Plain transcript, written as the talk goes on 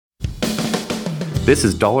This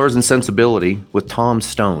is Dollars and Sensibility with Tom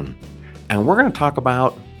Stone, and we're going to talk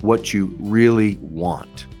about what you really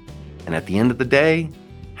want. And at the end of the day,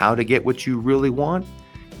 how to get what you really want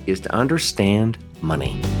is to understand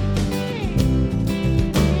money.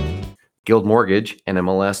 Guild Mortgage,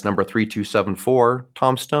 NMLS number 3274,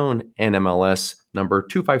 Tom Stone, NMLS number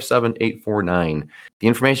 257849. The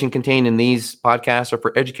information contained in these podcasts are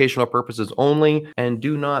for educational purposes only and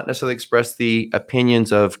do not necessarily express the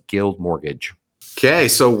opinions of Guild Mortgage. Okay,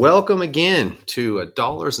 so welcome again to a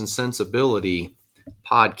Dollars and Sensibility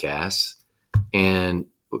podcast. And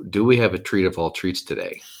do we have a treat of all treats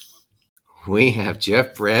today? We have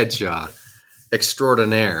Jeff Bradshaw,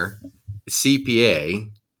 extraordinaire,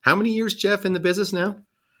 CPA. How many years, Jeff, in the business now?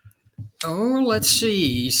 Oh, let's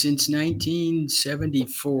see. Since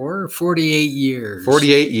 1974, 48 years.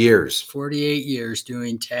 48 years. 48 years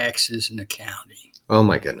doing taxes and accounting. Oh,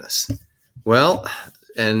 my goodness. Well,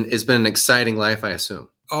 and it's been an exciting life, I assume.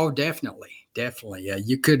 Oh, definitely. Definitely.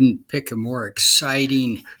 You couldn't pick a more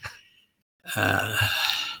exciting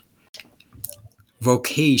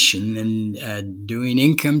vocation than doing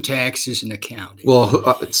income taxes and accounting.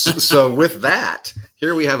 Well, so with that,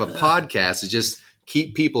 here we have a podcast to just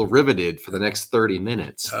keep people riveted for the next 30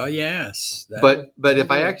 minutes. Oh, yes. But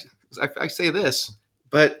if I say this,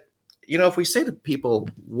 but if we say to people,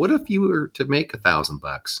 what if you were to make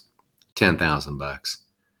 $1,000, $10,000,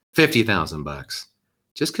 $50,000,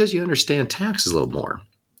 just because you understand taxes a little more,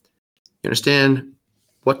 you understand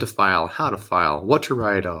what to file, how to file, what to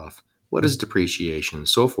write off, what is depreciation, and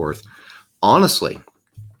so forth. Honestly,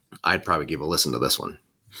 I'd probably give a listen to this one.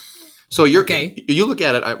 So you look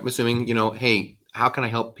at it, I'm assuming, hey, how can I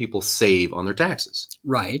help people save on their taxes?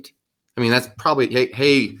 Right. I mean, that's probably,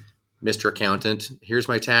 hey, Mr. Accountant, here's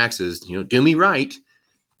my taxes, do me right.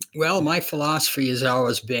 Well, my philosophy has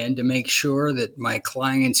always been to make sure that my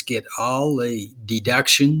clients get all the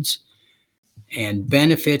deductions and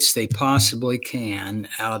benefits they possibly can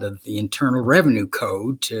out of the Internal Revenue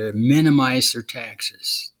Code to minimize their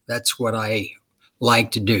taxes. That's what I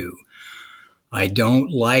like to do. I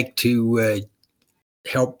don't like to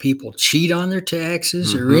help people cheat on their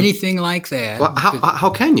taxes or anything like that. Well, how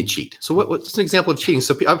can you cheat? So what's an example of cheating?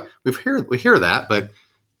 So we hear that, but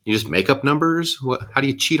you just make up numbers. How do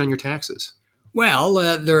you cheat on your taxes? Well,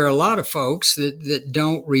 there are a lot of folks that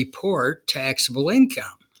don't report taxable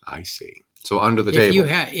income. I see. So under the table.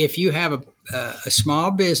 If you have a small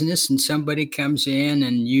business and somebody comes in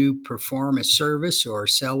and you perform a service or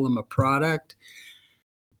sell them a product,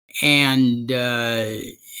 and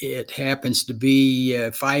it happens to be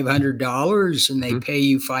 $500, and they pay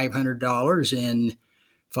you $500 in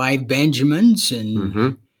 5 Benjamins,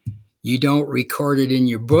 and you don't record it in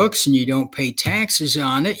your books and you don't pay taxes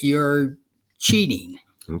on it, you're cheating.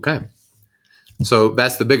 Okay. So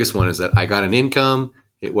that's the biggest one, is that I got an income.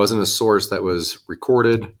 It wasn't a source that was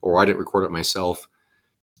recorded, or I didn't record it myself.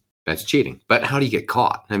 That's cheating. But how do you get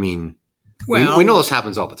caught? I mean, we know this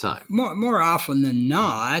happens all the time. More often than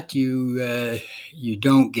not, you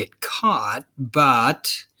don't get caught,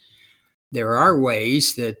 but there are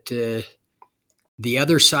ways that the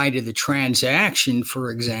other side of the transaction,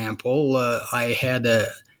 for example, I had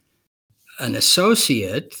an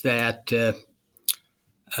associate that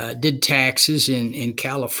did taxes in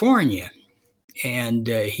California, and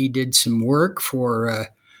he did some work for,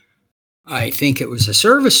 I think it was a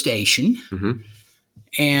service station,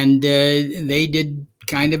 and they did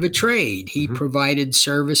kind of a trade. He provided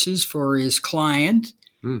services for his client,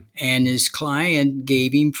 and his client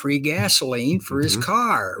gave him free gasoline for his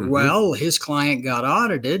car. Well, his client got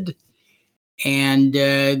audited, and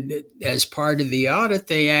as part of the audit,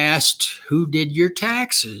 they asked, who did your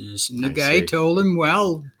taxes? And the guy told him,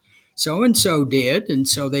 well, so-and-so did. And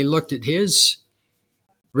so they looked at his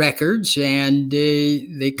records, and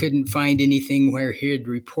they couldn't find anything where he had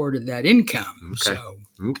reported that income. Okay. So,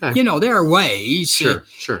 there are ways. Sure.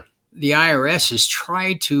 The IRS has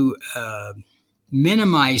tried to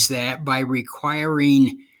minimize that by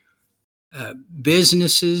requiring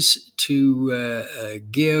businesses to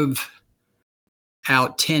give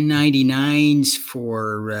out 1099s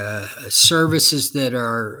for services that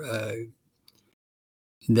are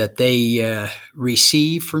that they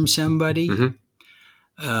receive from somebody.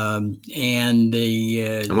 And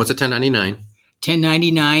what's a 1099?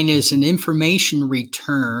 1099 is an information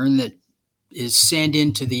return that is sent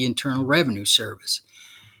into the Internal Revenue Service.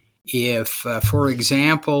 If, for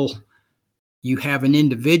example, you have an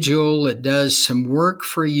individual that does some work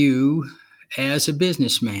for you as a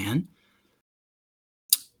businessman,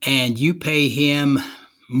 and you pay him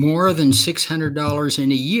more than $600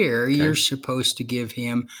 in a year, you're supposed to give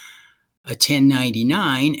him a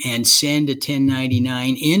 1099 and send a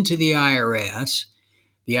 1099 into the IRS.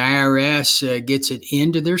 The IRS gets it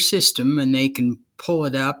into their system, and they can pull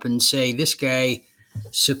it up and say, this guy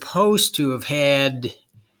supposed to have had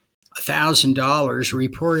 $1,000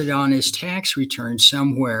 reported on his tax return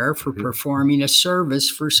somewhere for performing a service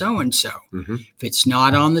for so-and-so. If it's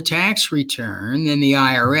not on the tax return, then the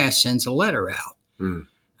IRS sends a letter out.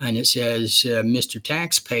 And it says, Mr.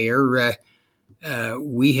 Taxpayer,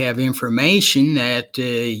 we have information that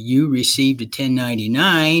you received a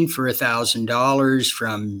 1099 for $1,000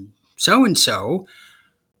 from so-and-so.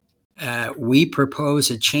 We propose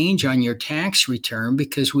a change on your tax return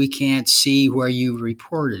because we can't see where you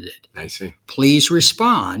reported it. I see. Please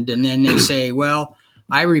respond. And then they say, well,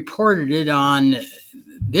 I reported it on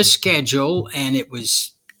this schedule, and it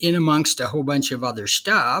was in amongst a whole bunch of other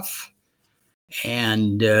stuff.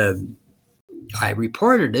 And I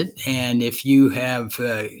reported it. And if you have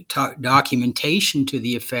documentation to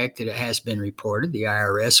the effect that it has been reported, the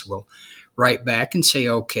IRS will write back and say,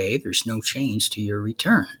 okay, there's no change to your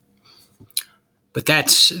return. But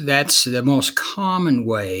that's the most common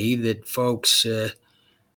way that folks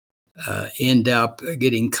end up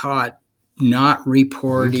getting caught not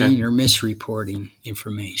reporting or misreporting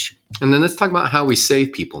information. And then let's talk about how we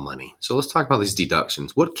save people money. So let's talk about these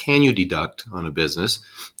deductions. What can you deduct on a business?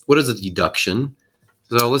 What is a deduction?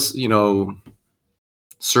 So let's,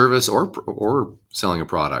 service or selling a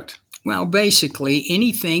product. Well, basically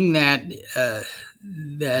anything that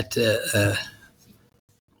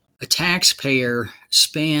a taxpayer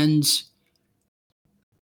spends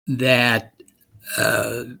that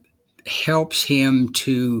helps him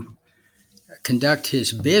to conduct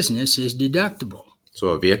his business is deductible. So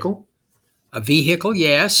a vehicle? A vehicle,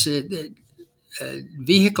 yes.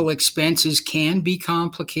 Vehicle expenses can be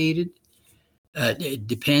complicated. It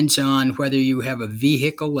depends on whether you have a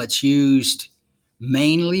vehicle that's used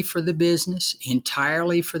mainly for the business,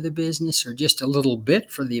 entirely for the business, or just a little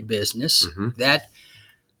bit for the business.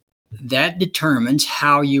 That determines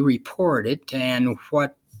how you report it and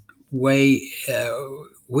what way,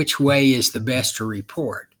 which way is the best to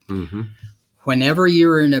report. Whenever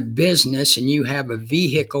you're in a business and you have a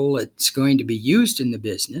vehicle that's going to be used in the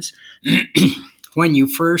business, when you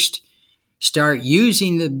first start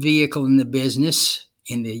using the vehicle in the business,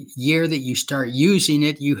 in the year that you start using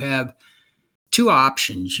it, you have two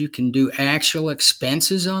options. You can do actual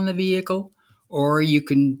expenses on the vehicle, or you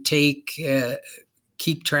can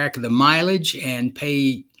keep track of the mileage and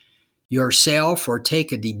pay yourself or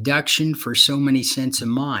take a deduction for so many cents a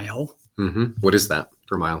mile. What is that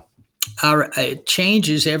per mile? It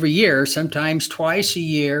changes every year, sometimes twice a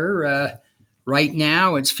year. Right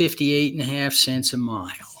now, it's 58.5 cents a mile.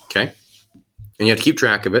 Okay. And you have to keep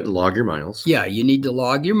track of it and log your miles. Yeah, you need to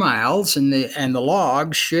log your miles, and the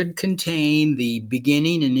log should contain the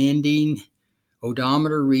beginning and ending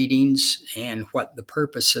odometer readings and what the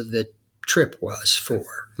purpose of the trip was for.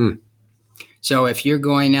 So if you're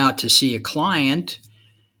going out to see a client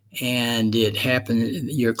and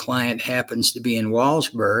your client happens to be in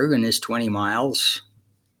Wallsburg and is 20 miles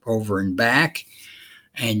over and back,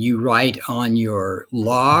 and you write on your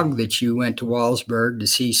log that you went to Wallsburg to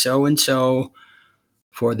see so-and-so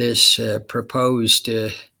for this proposed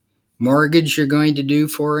mortgage you're going to do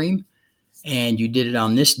for him, and you did it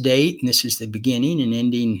on this date, and this is the beginning and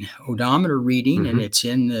ending odometer reading, and it's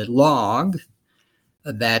in the log,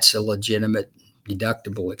 that's a legitimate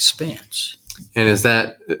deductible expense. And is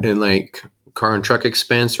that in like car and truck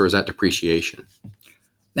expense, or is that depreciation?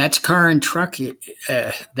 That's car and truck.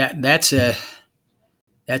 That's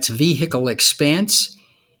vehicle expense.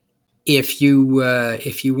 If you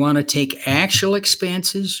want to take actual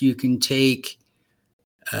expenses, you can take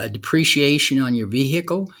depreciation on your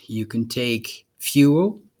vehicle. You can take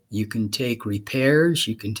fuel. You can take repairs.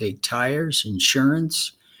 You can take tires,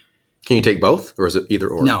 insurance. Can you take both, or is it either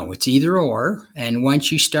or? No, it's either or. And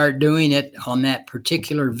once you start doing it on that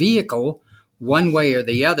particular vehicle, one way or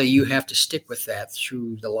the other, you have to stick with that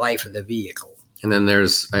through the life of the vehicle. And then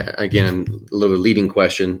there's, again, a little leading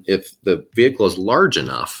question. If the vehicle is large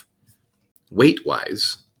enough,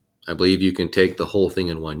 weight-wise, I believe you can take the whole thing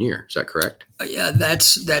in 1 year. Is that correct? Yeah,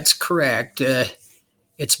 that's correct.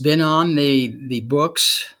 It's been on the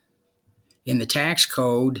books in the tax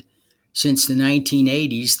code since the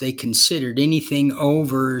 1980s. They considered anything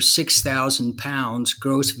over 6,000 pounds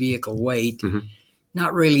gross vehicle weight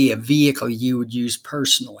not really a vehicle you would use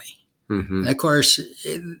personally. And of course,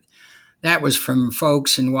 that was from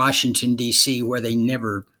folks in Washington, D.C., where they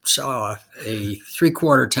never saw a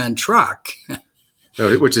 3/4 ton truck.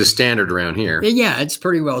 Which is standard around here. Yeah, it's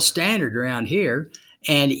pretty well standard around here.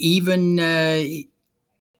 And even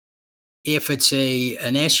if it's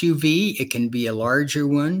an SUV, it can be a larger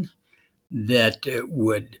one that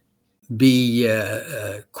would be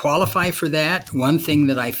qualify for that. One thing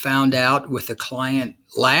that I found out with a client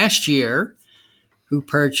last year who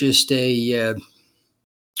purchased a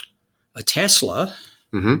Tesla,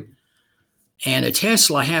 Mm-hmm. and a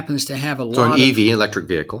Tesla happens to have a So lot an of EV, electric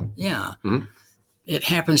vehicle. yeah, Mhm. it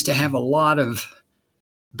happens to have a lot of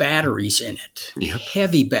batteries in it, Yep.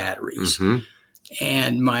 heavy batteries. Mm-hmm.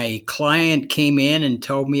 And my client came in and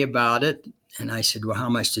told me about it. And I said, well, how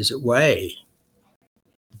much does it weigh?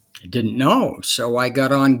 I didn't know. So I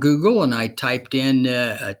got on Google and I typed in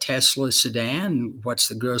a Tesla sedan. What's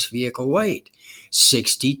the gross vehicle weight?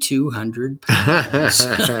 6,200 pounds.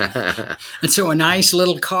 And so a nice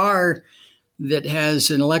little car that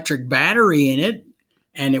has an electric battery in it,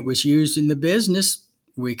 and it was used in the business,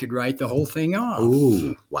 we could write the whole thing off.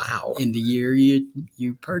 Ooh, wow. In the year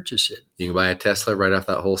you purchase it. You can buy a Tesla right off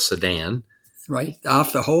that whole sedan. Right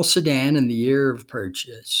off the whole sedan in the year of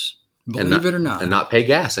purchase. Believe it or not. And not pay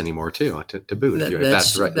gas anymore, too, to boot.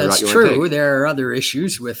 That's true. There are other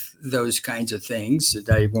issues with those kinds of things that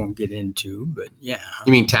I won't get into, but yeah.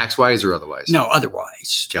 You mean tax-wise or otherwise? No,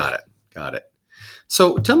 otherwise. Got it.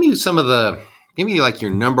 So tell me give me like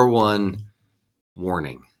your number one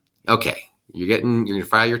warning. Okay, you're going to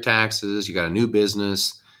file your taxes. You got a new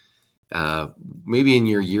business. Maybe in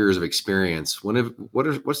your years of experience,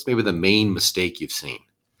 what's maybe the main mistake you've seen?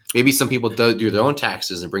 Maybe some people do their own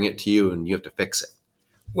taxes and bring it to you and you have to fix it.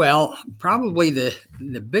 Well, probably the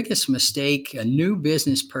biggest mistake a new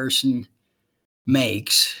business person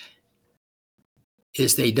makes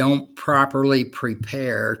is they don't properly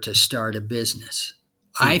prepare to start a business.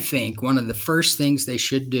 I think one of the first things they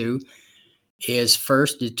should do is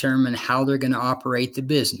first determine how they're going to operate the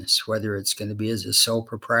business, whether it's going to be as a sole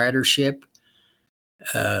proprietorship,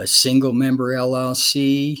 a single member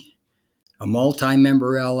LLC, a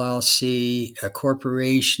multi-member LLC, a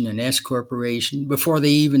corporation, an S corporation, before they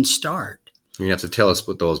even start. You have to tell us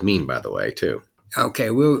what those mean, by the way, too. Okay,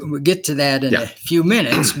 we'll get to that in a few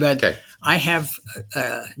minutes, but Okay. I have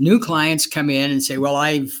new clients come in and say, well,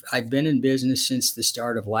 I've been in business since the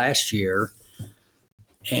start of last year,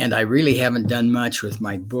 and I really haven't done much with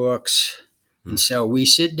my books. And so we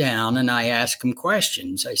sit down and I ask them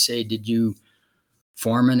questions. I say, did you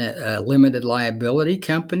form a limited liability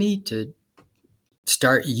company to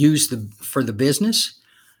for the business?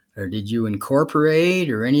 Or did you incorporate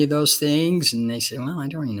or any of those things? And they say, well, I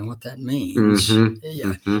don't even know what that means. Mm-hmm. Yeah.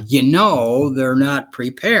 Mm-hmm. You know, they're not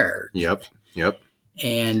prepared. Yep.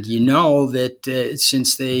 And you know that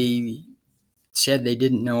since they said they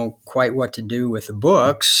didn't know quite what to do with the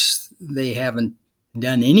books, they haven't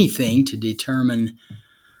done anything to determine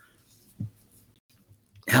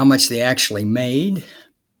how much they actually made.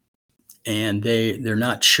 And they're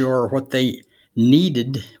not sure what they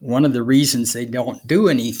needed. One of the reasons they don't do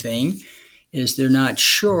anything is they're not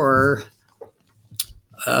sure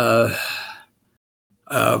of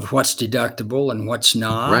what's deductible and what's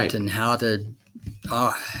not, Right. and how to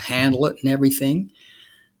handle it and everything.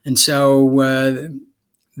 And so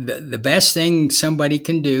the best thing somebody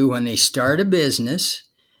can do when they start a business,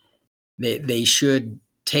 they should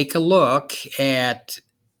take a look at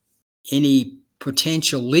any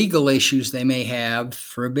potential legal issues they may have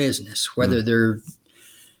for a business, whether they're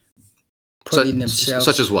putting themselves.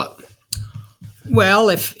 Such as what? Well,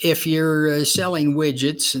 if you're selling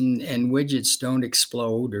widgets and widgets don't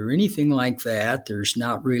explode or anything like that, there's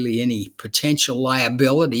not really any potential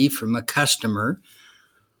liability from a customer,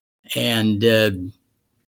 and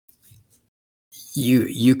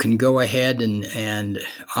you can go ahead and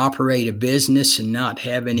operate a business and not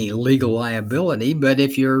have any legal liability. But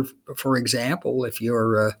if you're, for example, if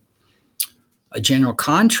you're a general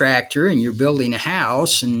contractor and you're building a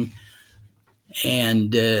house and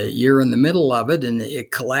you're in the middle of it and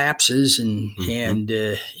it collapses and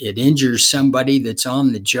it injures somebody that's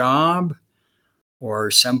on the job,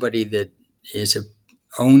 or somebody that is a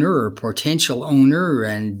owner or potential owner,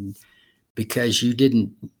 and because you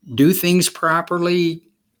didn't do things properly,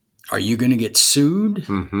 are you going to get sued?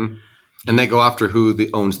 Mm-hmm. And they go after who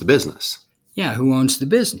owns the business. Yeah, who owns the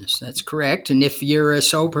business? That's correct. And if you're a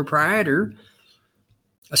sole proprietor,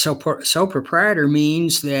 sole proprietor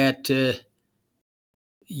means that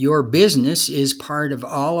your business is part of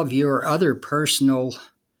all of your other personal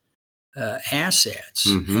assets.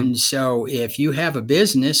 Mm-hmm. And so if you have a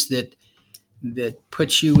business that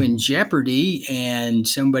puts you in jeopardy and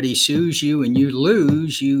somebody sues you and you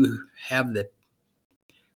lose, you have the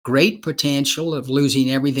great potential of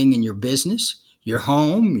losing everything in your business, your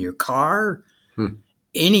home, your car,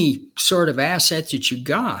 any sort of asset that you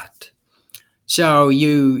got. So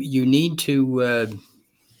you need to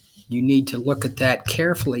look at that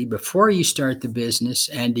carefully before you start the business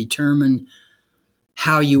and determine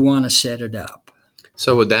how you want to set it up.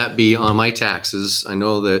 So would that be on my taxes? I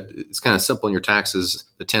know that it's kind of simple in your taxes,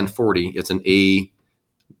 the 1040, it's an A, B,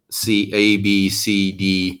 C,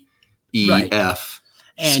 D, E, Right. F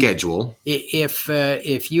And schedule.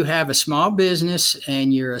 if you have a small business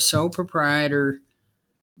and you're a sole proprietor,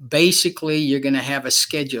 basically you're going to have a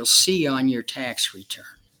Schedule C on your tax return.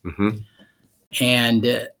 Mm-hmm.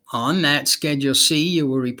 And on that Schedule C, you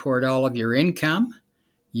will report all of your income,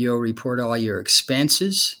 you'll report all your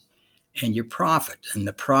expenses, and your profit. And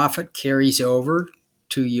the profit carries over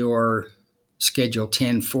to your Schedule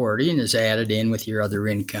 1040 and is added in with your other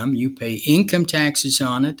income. You pay income taxes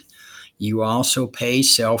on it. You also pay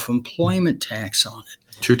self-employment tax on it.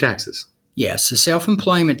 2 taxes. Yes, the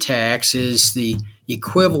self-employment tax is the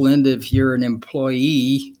equivalent if you're an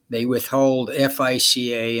employee. They withhold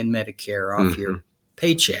FICA and Medicare off your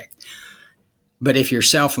paycheck. But if you're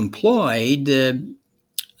self-employed,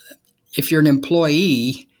 if you're an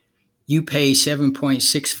employee, you pay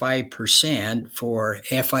 7.65% for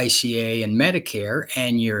FICA and Medicare,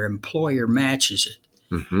 and your employer matches it.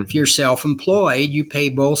 Mm-hmm. If you're self-employed, you pay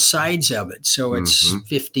both sides of it. So it's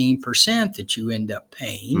 15% that you end up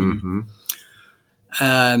paying.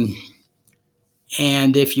 Mm-hmm.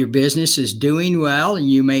 And if your business is doing well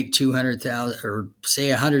and you make $200,000 or say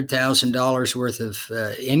 $100,000 worth of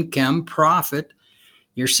income profit,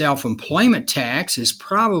 your self-employment tax is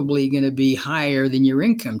probably going to be higher than your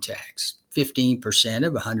income tax. 15%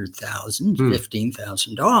 of $100,000,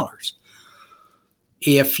 $15,000.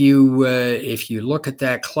 If you look at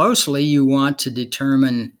that closely, you want to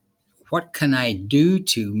determine what can I do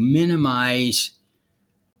to minimize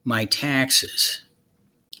my taxes,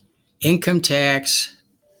 income tax,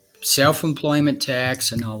 self-employment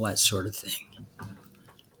tax, and all that sort of thing.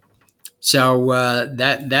 So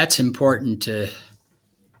that's important to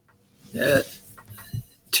at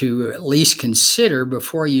least consider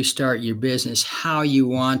before you start your business, how you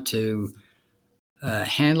want to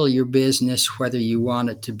handle your business, whether you want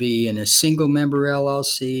it to be in a single member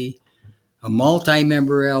LLC, a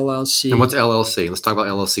multi-member LLC. And what's LLC? Let's talk about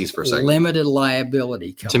LLCs for a second. Limited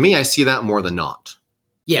liability company. To me, I see that more than not.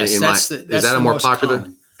 Yes, that's is that a more popular?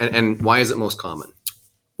 Common. And why is it most common?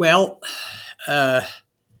 Well, a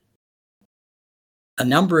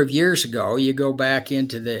number of years ago, you go back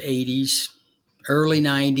into the 80s, early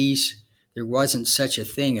 90s, there wasn't such a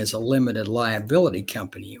thing as a limited liability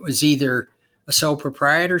company. It was either a sole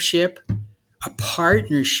proprietorship, a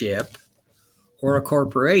partnership, or a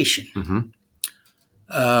corporation.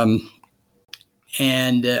 And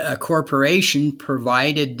a corporation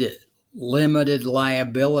provided limited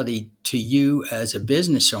liability to you as a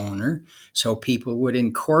business owner, so people would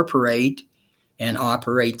incorporate and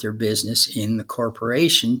operate their business in the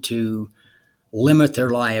corporation to limit their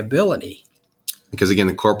liability. Because again,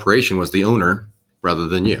 the corporation was the owner rather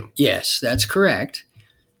than you. Yes, that's correct.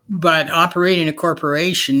 But operating a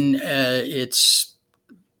corporation, it's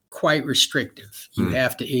quite restrictive. You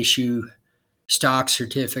have to issue stock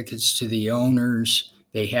certificates to the owners.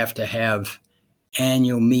 They have to have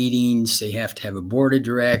annual meetings. They have to have a board of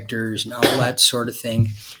directors and all that sort of thing.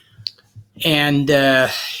 And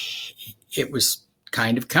it was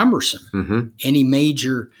kind of cumbersome. Any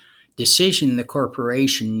major decision the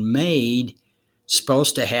corporation made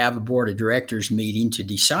supposed to have a board of directors meeting to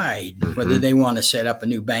decide whether they want to set up a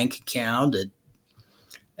new bank account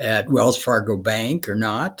at Wells Fargo Bank or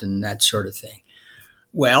not, and that sort of thing.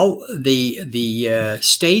 Well, the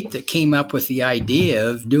state that came up with the idea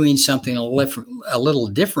of doing something a little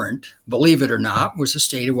different, believe it or not, was the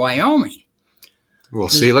state of Wyoming. Well,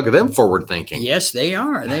 see, look at them forward thinking. Yes, they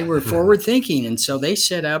are. They were forward thinking, and so they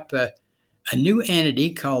set up a new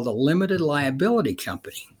entity called a limited liability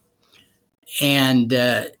company. And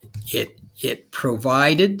it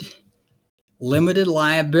provided limited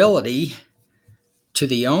liability to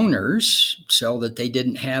the owners so that they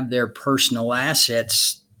didn't have their personal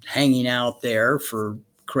assets hanging out there for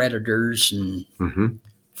creditors and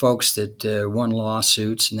folks that won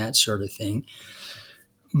lawsuits and that sort of thing.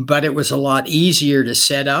 But it was a lot easier to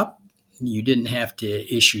set up. You didn't have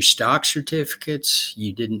to issue stock certificates.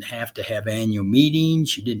 You didn't have to have annual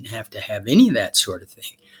meetings. You didn't have to have any of that sort of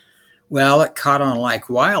thing. Well, it caught on like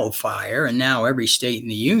wildfire, and now every state in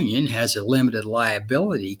the union has a limited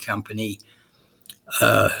liability company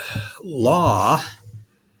law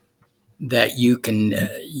that you can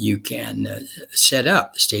set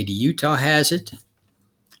up. The state of Utah has it.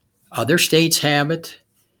 Other states have it.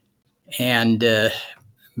 And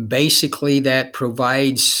basically that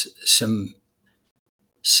provides some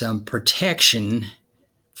some protection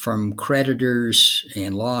from creditors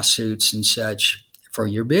and lawsuits and such for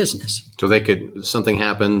your business. So something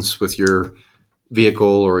happens with your vehicle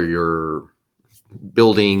or your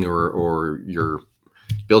building or your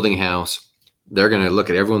building house, they're going to look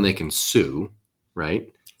at everyone they can sue, right?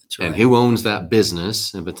 That's right. And who owns that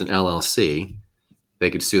business? If it's an LLC, they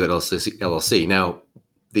could sue that LLC. Now,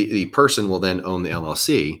 the person will then own the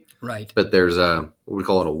LLC, right? But there's what we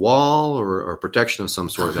call it, a wall or protection of some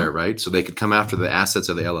sort there, right? So they could come after the assets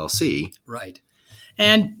of the LLC, right?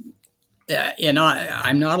 And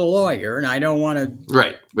I'm not a lawyer, and I don't want to.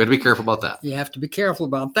 Right, we have to be careful about that. You have to be careful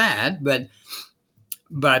about that,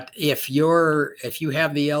 but if you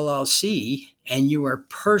have the LLC and you are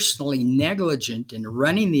personally negligent in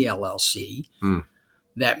running the LLC,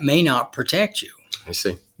 that may not protect you. I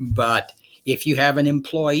see. But if you have an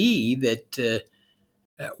employee that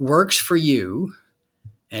works for you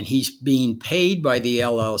and he's being paid by the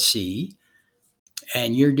LLC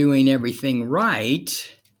and you're doing everything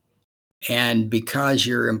right, and because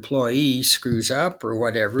your employee screws up or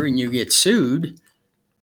whatever and you get sued,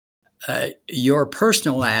 your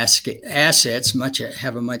personal assets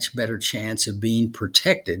have a much better chance of being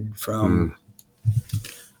protected from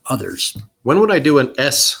others. When would I do an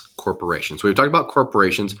S corporation? So we've talked about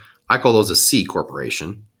corporations. I call those a C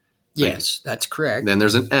corporation. Yes, that's correct. Then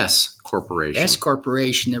there's an S corporation. S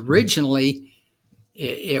corporation, originally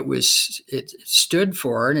it stood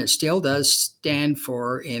for, and it still does stand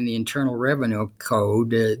for in the Internal Revenue Code,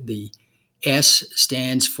 the S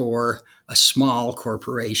stands for a small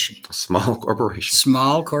corporation. A small corporation.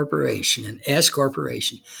 Small corporation, an S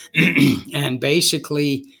corporation. And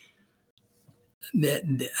basically,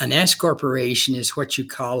 an S corporation is what you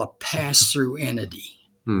call a pass-through entity.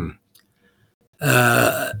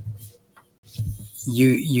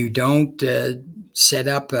 You don't set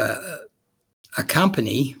up a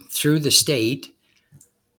company through the state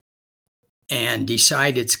and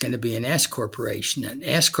decide it's going to be an S corporation. An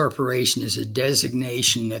S corporation is a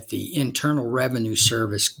designation that the Internal Revenue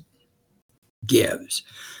Service gives.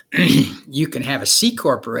 You can have a C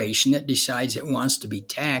corporation that decides it wants to be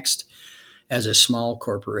taxed as a small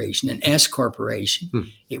corporation. An S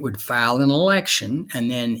corporation, it would file an election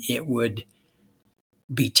and then it would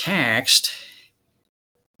be taxed.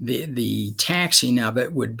 The taxing of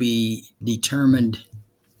it would be determined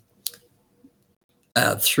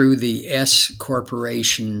through the S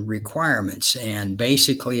corporation requirements. And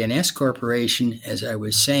basically an S corporation, as I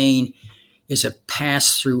was saying, is a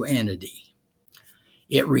pass-through entity.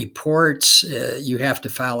 It reports, you have to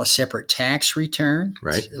file a separate tax return.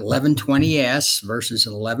 Right. 1120S versus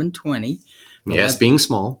 1120. Yes, being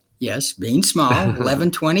small. Yes, being small.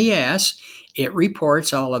 1120S. It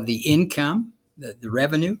reports all of the income, the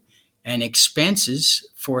revenue, and expenses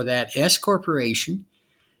for that S corporation.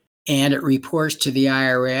 And it reports to the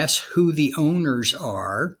IRS who the owners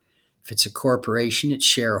are. If it's a corporation, it's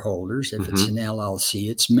shareholders. If it's an LLC,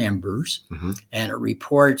 it's members. And it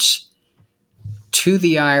reports to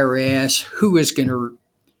the IRS who is going to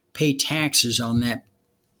pay taxes on that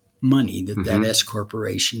money that that S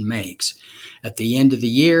corporation makes. At the end of the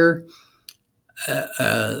year,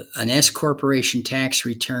 an S corporation tax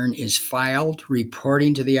return is filed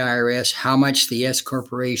reporting to the IRS how much the S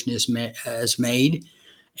corporation has made.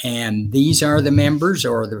 And these are the members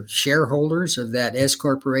or the shareholders of that S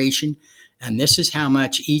corporation. And this is how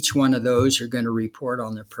much each one of those are going to report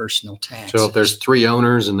on their personal taxes. So if there's 3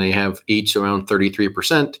 owners and they have each around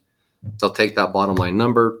 33%, they'll take that bottom line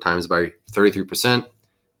number times by 33%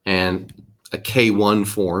 and a K1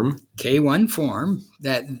 form. K1 form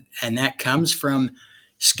that comes from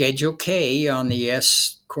Schedule K on the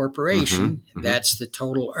S corporation. That's the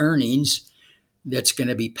total earnings that's going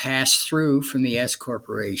to be passed through from the S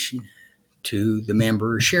corporation to the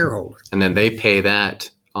member or shareholder. And then they pay that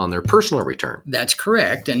on their personal return. That's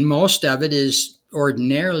correct. And most of it is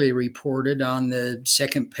ordinarily reported on the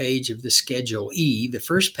second page of the Schedule E. The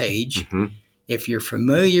first page, if you're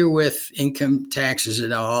familiar with income taxes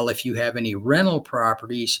at all, if you have any rental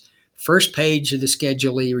properties, first page of the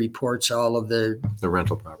Schedule E reports all of the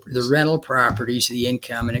rental properties. The rental properties, the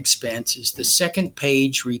income and expenses. The second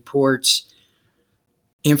page reports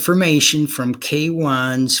information from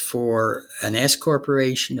K1s for an S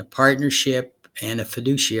corporation, a partnership, and a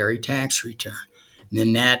fiduciary tax return. And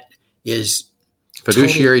then that is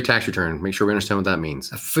fiduciary tax return. Make sure we understand what that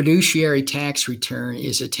means. A fiduciary tax return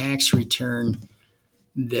is a tax return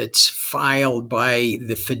that's filed by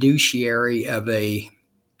the fiduciary of a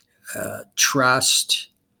trust,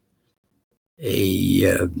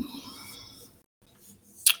 To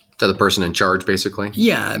the person in charge, basically?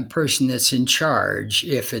 Yeah, a person that's in charge.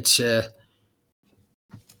 If it's a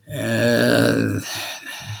Uh,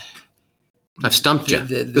 I've stumped you.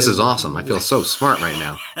 This is awesome. I feel so smart right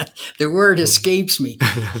now. The word escapes me.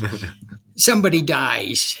 Somebody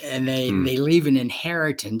dies and they leave an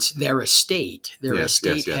inheritance, their estate. Their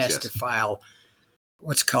estate has to file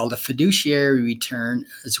what's called a fiduciary return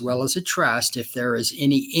as well as a trust if there is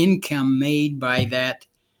any income made by that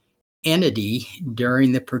entity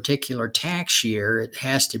during the particular tax year. It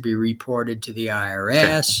has to be reported to the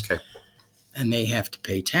IRS, and they have to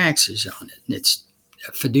pay taxes on it. And it's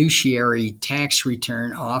a fiduciary tax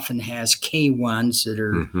return often has K-1s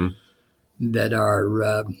that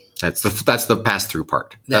are that's the pass-through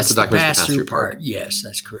part. That's the pass-through part. Yes,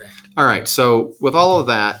 that's correct. All right. So with all of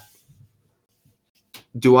that,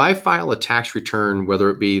 do I file a tax return, whether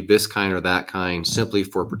it be this kind or that kind, simply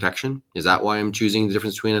for protection? Is that why I'm choosing the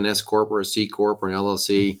difference between an S corp or a C corp or an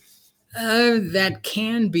LLC? That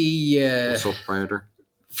can be sole proprietor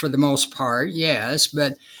for the most part, yes.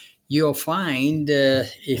 But you'll find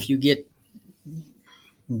if you get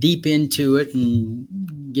deep into it and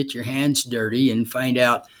get your hands dirty and find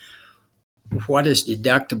out what is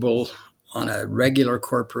deductible on a regular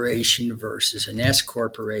corporation versus an S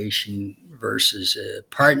corporation versus a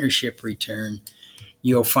partnership return,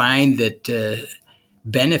 you'll find that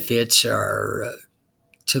benefits are,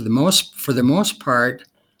 for the most part,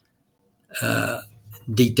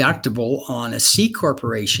 deductible on a C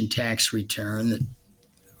corporation tax return.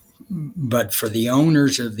 But for the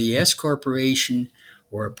owners of the S corporation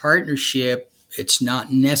or a partnership, it's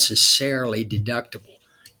not necessarily deductible.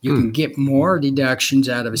 You can get more deductions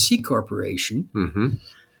out of a C corporation.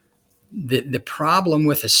 The problem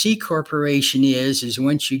with a C corporation is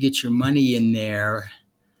once you get your money in there,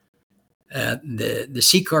 the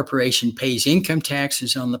C corporation pays income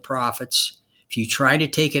taxes on the profits. If you try to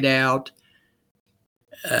take it out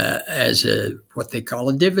as what they call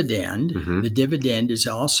a dividend, the dividend is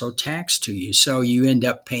also taxed to you. So you end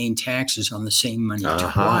up paying taxes on the same money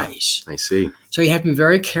twice. I see. So you have to be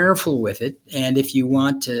very careful with it. And if you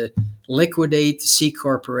want to liquidate the C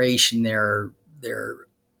corporation, there are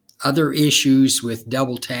other issues with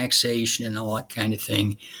double taxation and all that kind of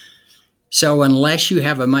thing. So unless you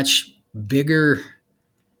have a much bigger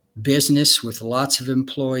business with lots of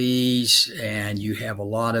employees and you have a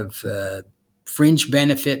lot of fringe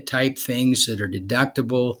benefit type things that are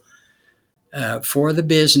deductible for the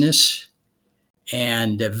business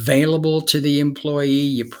and available to the employee,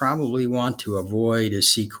 you probably want to avoid a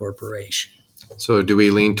C corporation. So do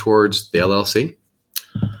we lean towards the LLC?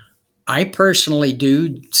 I personally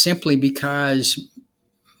do, simply because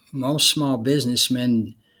most small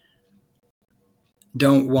businessmen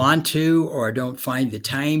don't want to, or don't find the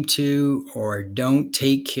time to, or don't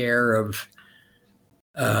take care of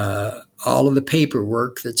all of the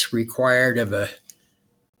paperwork that's required of a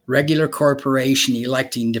regular corporation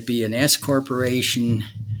electing to be an S corporation,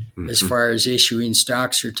 as far as issuing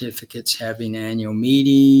stock certificates, having annual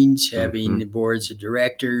meetings, having the boards of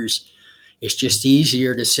directors. It's just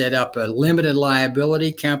easier to set up a limited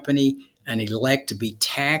liability company and elect to be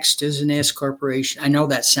taxed as an S corporation. I know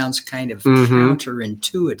that sounds kind of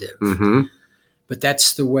counterintuitive, but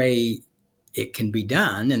that's the way it can be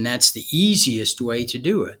done, and that's the easiest way to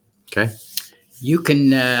do it. Okay. You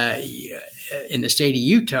can, in the state of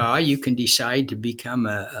Utah, you can decide to become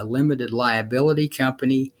a limited liability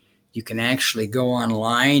company. You can actually go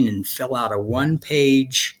online and fill out a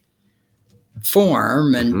one-page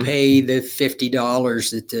form and pay the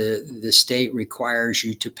 $50 that the state requires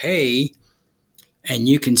you to pay, and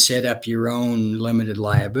you can set up your own limited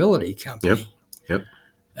liability company. Yep.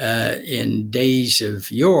 In days of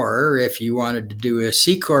yore, if you wanted to do a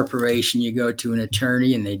C corporation, you go to an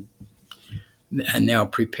attorney and they'll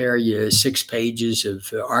prepare you 6 pages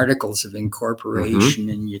of articles of incorporation,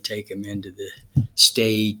 and you take them into the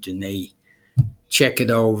state and they check it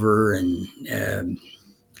over and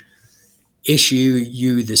issue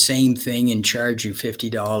you the same thing and charge you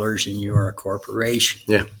 $50, and you're a corporation.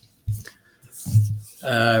 Yeah.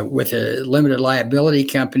 With a limited liability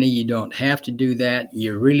company, you don't have to do that.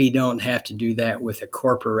 You really don't have to do that with a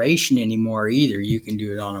corporation anymore either. You can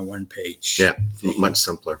do it on a one-page. Yeah, much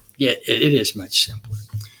simpler. Yeah, it is much simpler.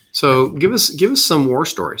 So give us some war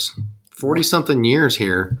stories. 40-something years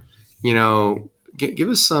here. You know, give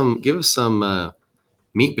us some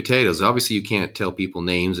meat and potatoes. Obviously, you can't tell people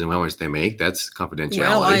names and how much they make. That's confidentiality.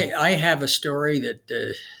 Well, I have a story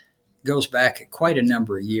that goes back quite a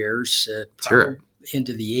number of years.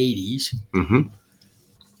 Into the 80s.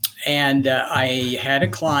 And I had a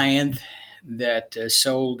client that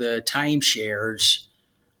sold timeshares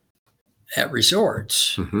at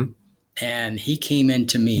resorts. And he came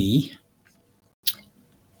into me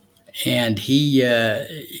and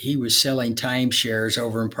he was selling timeshares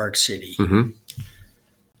over in Park City. Mm-hmm.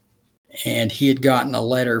 And he had gotten a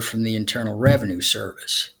letter from the Internal Revenue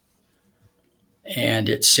Service, and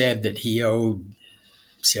it said that he owed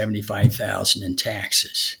 $75,000 in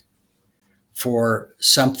taxes for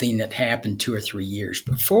something that happened 2 or 3 years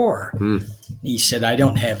before. Mm. He said, "I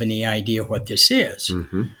don't have any idea what this is."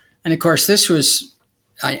 Mm-hmm. And of course, this was,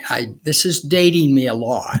 this is dating me a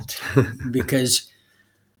lot because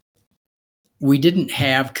we didn't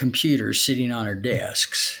have computers sitting on our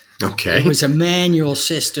desks. Okay. It was a manual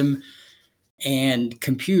system, and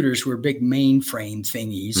computers were big mainframe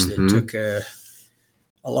thingies Mm-hmm. that took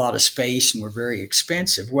a lot of space and were very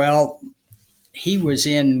expensive. Well, he was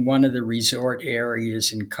in one of the resort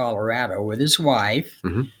areas in Colorado with his wife.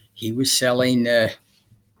 Mm-hmm. He was selling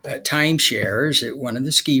timeshares at one of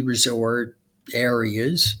the ski resort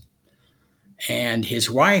areas. And his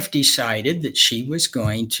wife decided that she was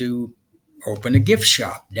going to open a gift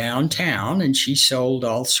shop downtown, and she sold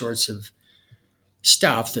all sorts of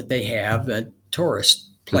stuff that they have at tourist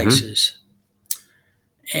places.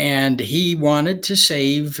 And he wanted to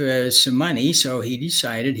save some money, so he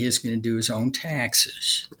decided he was going to do his own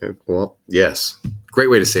taxes. Well, yes. Great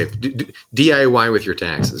way to save. DIY with your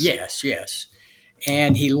taxes. Yes.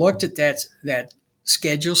 And he looked at that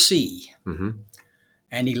Schedule C, Mm-hmm.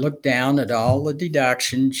 and he looked down at all the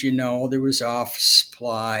deductions. There was office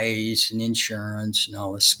supplies and insurance and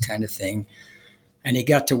all this kind of thing. And he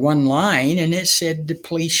got to one line, and it said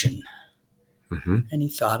depletion. Mm-hmm. And he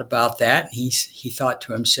thought about that. And he thought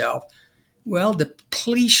to himself, well,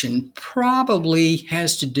 depletion probably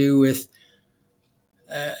has to do with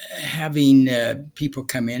having people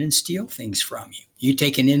come in and steal things from you. You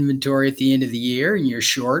take an inventory at the end of the year and you're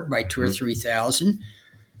short by 2 or 3,000.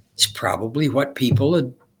 It's probably what people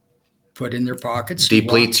had put in their pockets.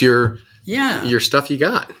 Depletes your stuff you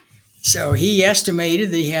got. So he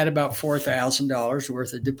estimated that he had about $4,000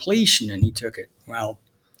 worth of depletion, and he took it. Well,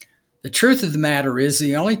 the truth of the matter is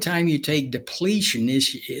the only time you take depletion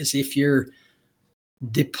is if you're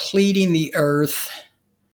depleting the earth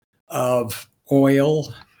of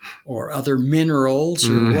oil or other minerals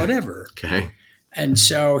or whatever. Okay. And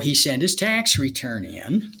so he sent his tax return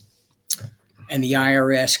in, and the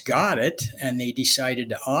IRS got it, and they decided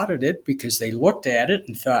to audit it because they looked at it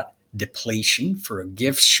and thought, depletion for a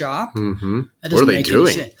gift shop? Mm-hmm. That What are doesn't they make any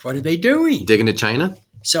doing? sense. What are they doing? Digging to China?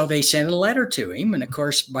 So they sent a letter to him, and of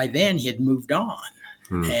course, by then he had moved on,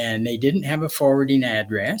 and they didn't have a forwarding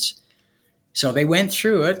address. So they went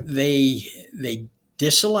through it. They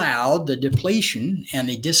disallowed the depletion, and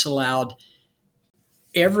they disallowed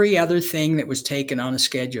every other thing that was taken on a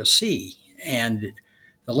Schedule C. And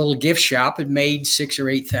the little gift shop had made $6,000 or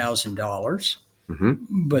 $8,000,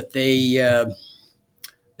 but they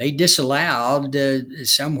disallowed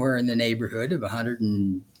somewhere in the neighborhood of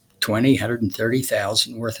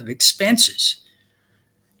 130,000 worth of expenses.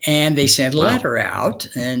 And they sent a letter out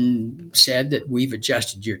and said that we've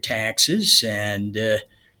adjusted your taxes, and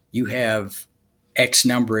you have X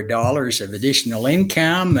number of dollars of additional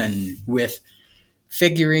income, and with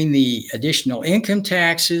figuring the additional income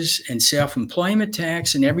taxes and self-employment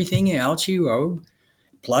tax and everything else you owe,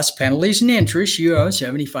 plus penalties and interest, you owe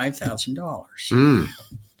 $75,000.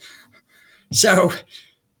 So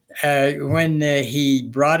when he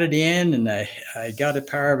brought it in, and I got a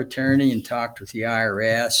power of attorney and talked with the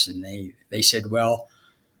IRS, and they said, well,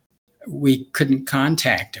 we couldn't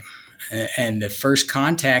contact him. And the first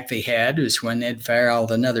contact they had was when they'd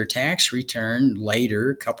filed another tax return later,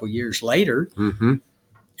 a couple years later. And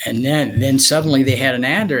then suddenly they had an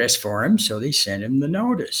address for him, so they sent him the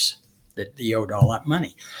notice that he owed all that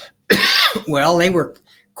money. Well, they were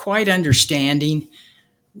quite understanding.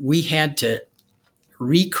 We had to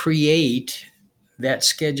recreate that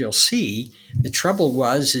Schedule C. The trouble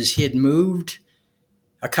was he had moved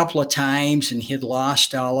a couple of times, and he had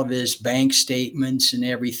lost all of his bank statements and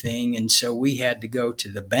everything. And so we had to go to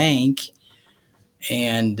the bank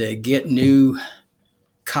and get new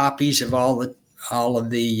copies of all of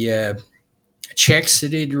the checks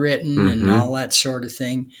that he'd written and all that sort of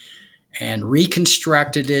thing, and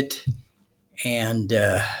reconstructed it. And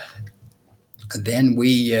then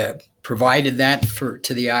we provided that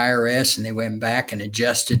to the IRS, and they went back and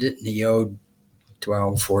adjusted it, and he owed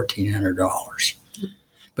 $1,400.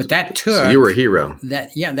 But that took. So you were a hero.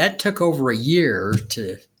 That took over a year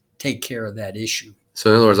to take care of that issue. So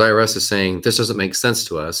in other words, IRS is saying this doesn't make sense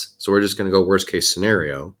to us, so we're just going to go worst case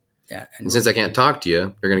scenario. Yeah, and since I can't talk to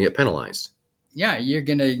you, you're going to get penalized. Yeah, we're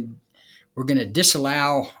going to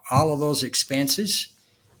disallow all of those expenses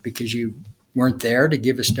because you weren't there to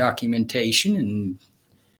give us documentation, and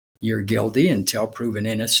you're guilty until proven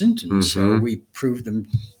innocent. And so we proved them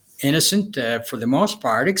innocent for the most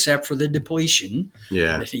part, except for the depletion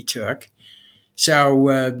that he took.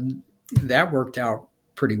 So that worked out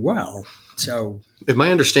pretty well. So if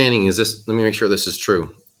my understanding is this, let me make sure this is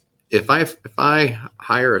true. If I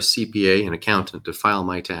hire a CPA, an accountant, to file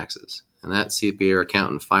my taxes, and that CPA or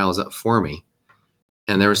accountant files that for me,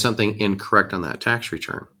 and there was something incorrect on that tax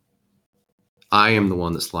return, I am the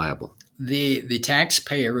one that's liable. The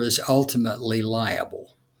taxpayer is ultimately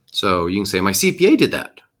liable. So you can say my CPA did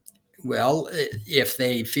that. Well, if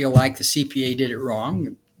they feel like the CPA did it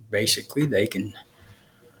wrong, basically they can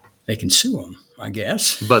sue them, I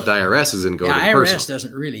guess. But the IRS isn't going to the person. IRS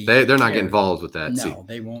doesn't really. They're not getting involved with that. No,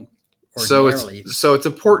 they won't. So it's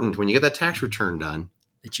important when you get that tax return done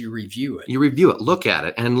that you review it. You review it, look at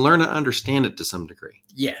it, and learn to understand it to some degree.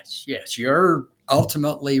 Yes. You're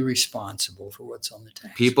ultimately responsible for what's on the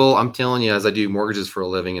tax. People, I'm telling you, as I do mortgages for a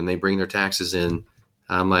living and they bring their taxes in,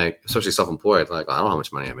 I'm like, especially self-employed, like, I don't know how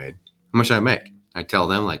much money I made. How much did I make? I tell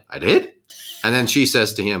them, like, I did? And then she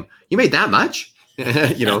says to him, you made that much?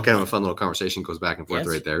 Kind of a fun little conversation goes back and forth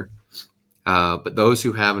right there. But those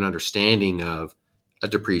who have an understanding of a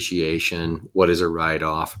depreciation, what is a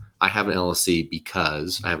write-off? I have an LLC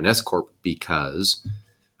because, I have an S-Corp because,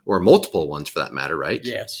 or multiple ones for that matter, right?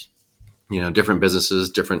 Yes. Different businesses,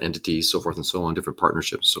 different entities, so forth and so on, different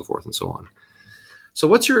partnerships, so forth and so on. So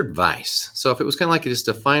what's your advice? So if it was kind of like just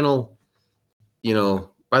a final,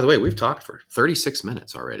 by the way, we've talked for 36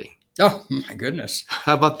 minutes already. Oh, my goodness.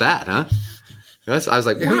 How about that, huh? I was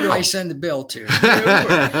like, who do I send the bill to?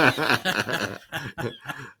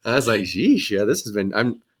 I was like, geez, yeah, this has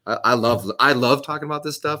been, I love talking about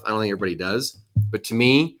this stuff. I don't think everybody does, but to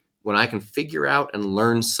me, when I can figure out and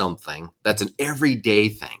learn something that's an everyday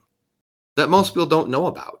thing that most people don't know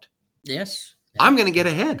about, yes, I'm going to get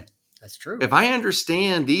ahead. That's true. If I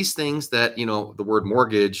understand these things that, the word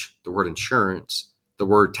mortgage, the word insurance, the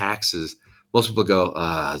word taxes, most people go,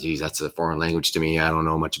 geez, that's a foreign language to me. I don't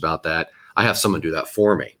know much about that. I have someone do that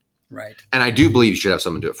for me. Right. And I do believe you should have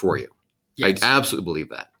someone do it for you. Yes. I absolutely believe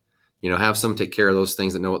that. Have someone take care of those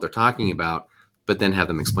things that know what they're talking about, but then have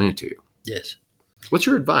them explain it to you. Yes. What's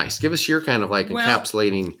your advice? Give us your kind of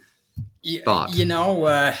encapsulating thought.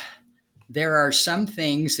 There are some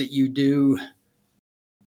things that you do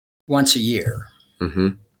once a year. Mm-hmm.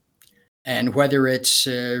 And whether it's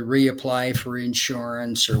reapply for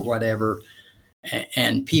insurance or whatever,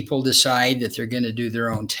 and people decide that they're going to do their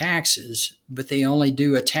own taxes, but they only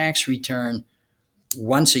do a tax return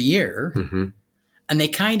once a year, mm-hmm. and they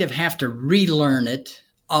kind of have to relearn it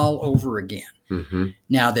all over again. Mm-hmm.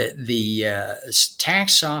 Now, the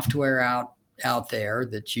tax software out there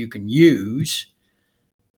that you can use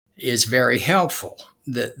is very helpful.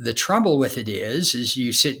 The trouble with it is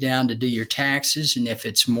you sit down to do your taxes, and if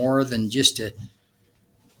it's more than just a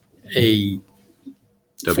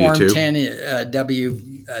Form 10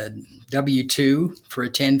 W-2 for a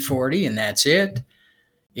 1040, and that's it.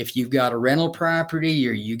 If you've got a rental property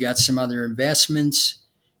or you got some other investments,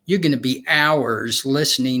 you're going to be hours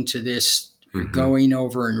listening to this, mm-hmm. going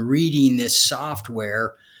over and reading this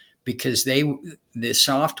software, because the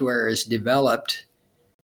software is developed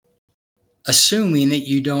assuming that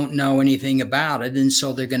you don't know anything about it. And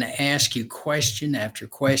so they're going to ask you question after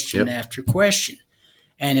question after question.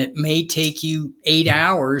 And it may take you 8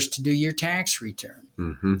 hours to do your tax return.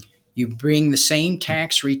 Mm-hmm. You bring the same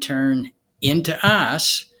tax return into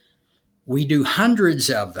us. We do hundreds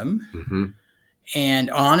of them. Mm-hmm. And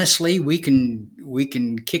honestly, we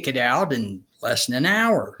can kick it out in less than an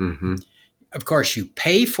hour. Mm-hmm. Of course, you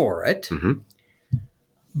pay for it, mm-hmm.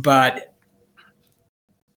 but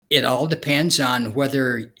it all depends on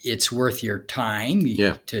whether it's worth your time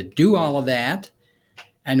to do all of that,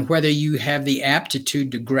 and whether you have the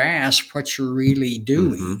aptitude to grasp what you're really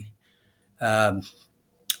doing. Mm-hmm.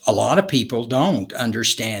 A lot of people don't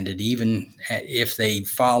understand it. Even if they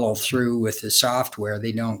follow through with the software,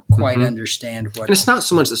 they don't quite mm-hmm. understand what. And it's not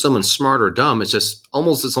so much that someone's smart or dumb. It's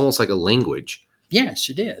almost like a language. Yes,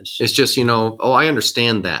 it is. It's just, I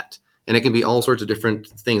understand that. And it can be all sorts of different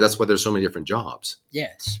things. That's why there's so many different jobs.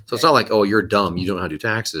 Yes. So it's not like, you're dumb, you don't know how to do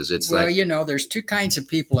taxes. It's there's two kinds of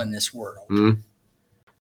people in this world. Mm-hmm.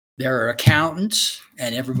 There are accountants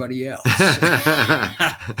and everybody else.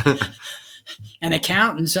 And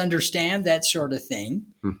accountants understand that sort of thing.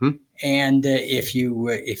 Mm-hmm. And if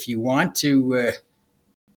you want to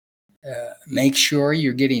make sure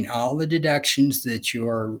you're getting all the deductions that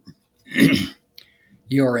you're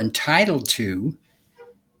entitled to,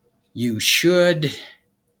 you should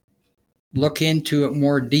look into it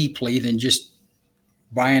more deeply than just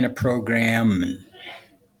buying a program and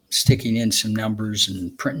sticking in some numbers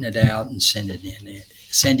and printing it out and sending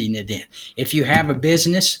it in. If you have a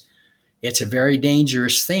business, it's a very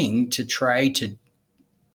dangerous thing to try to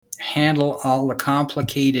handle all the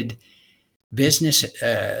complicated business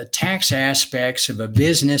tax aspects of a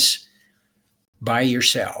business by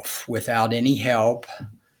yourself without any help.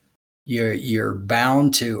 You're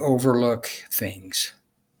bound to overlook things.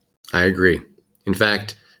 I agree. In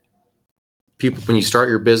fact, people, when you start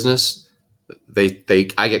your business,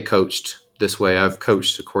 I get coached this way. I've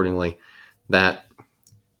coached accordingly that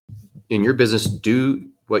in your business, do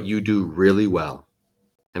what you do really well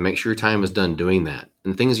and make sure your time is done doing that.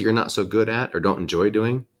 And things that you're not so good at or don't enjoy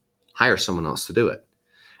doing, hire someone else to do it.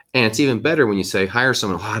 And it's even better when you say, hire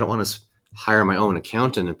someone. I don't want to hire my own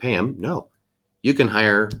accountant and pay him. No, you can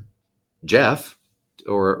hire Jeff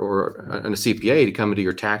or a CPA to come into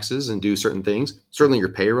your taxes and do certain things, certainly your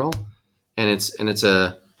payroll. And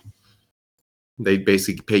they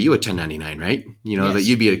basically pay you a 1099, right? Yes. That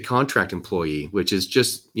you'd be a contract employee, which is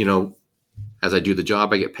just, as I do the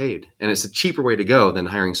job, I get paid. And it's a cheaper way to go than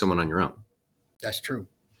hiring someone on your own. That's true.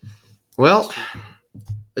 Well,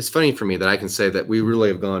 it's funny for me that I can say that we really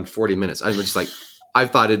have gone 40 minutes. I'm just like, I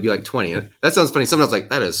thought it'd be like 20. That sounds funny. Sometimes like,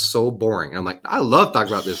 that is so boring. And I'm like, I love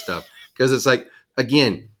talking about this stuff because it's like,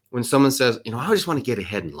 again, when someone says, I just want to get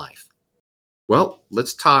ahead in life. Well,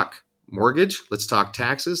 let's talk mortgage. Let's talk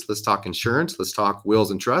taxes. Let's talk insurance. Let's talk wills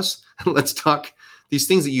and trusts. Let's talk these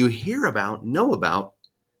things that you hear about, know about,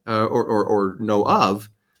 or know of,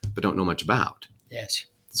 but don't know much about. Yes.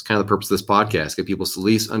 It's kind of the purpose of this podcast, get people at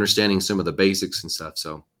least understanding some of the basics and stuff.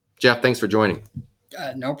 So, Jeff, thanks for joining.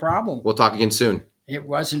 No problem. We'll talk again soon. It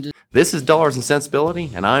wasn't. This is Dollars and Sensibility,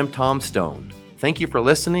 and I'm Tom Stone. Thank you for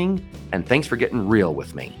listening, and thanks for getting real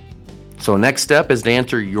with me. So next step is to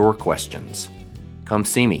answer your questions. Come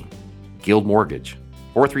see me, Guild Mortgage,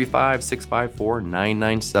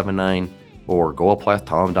 435-654-9979, or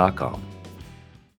goapplyWithTom.com.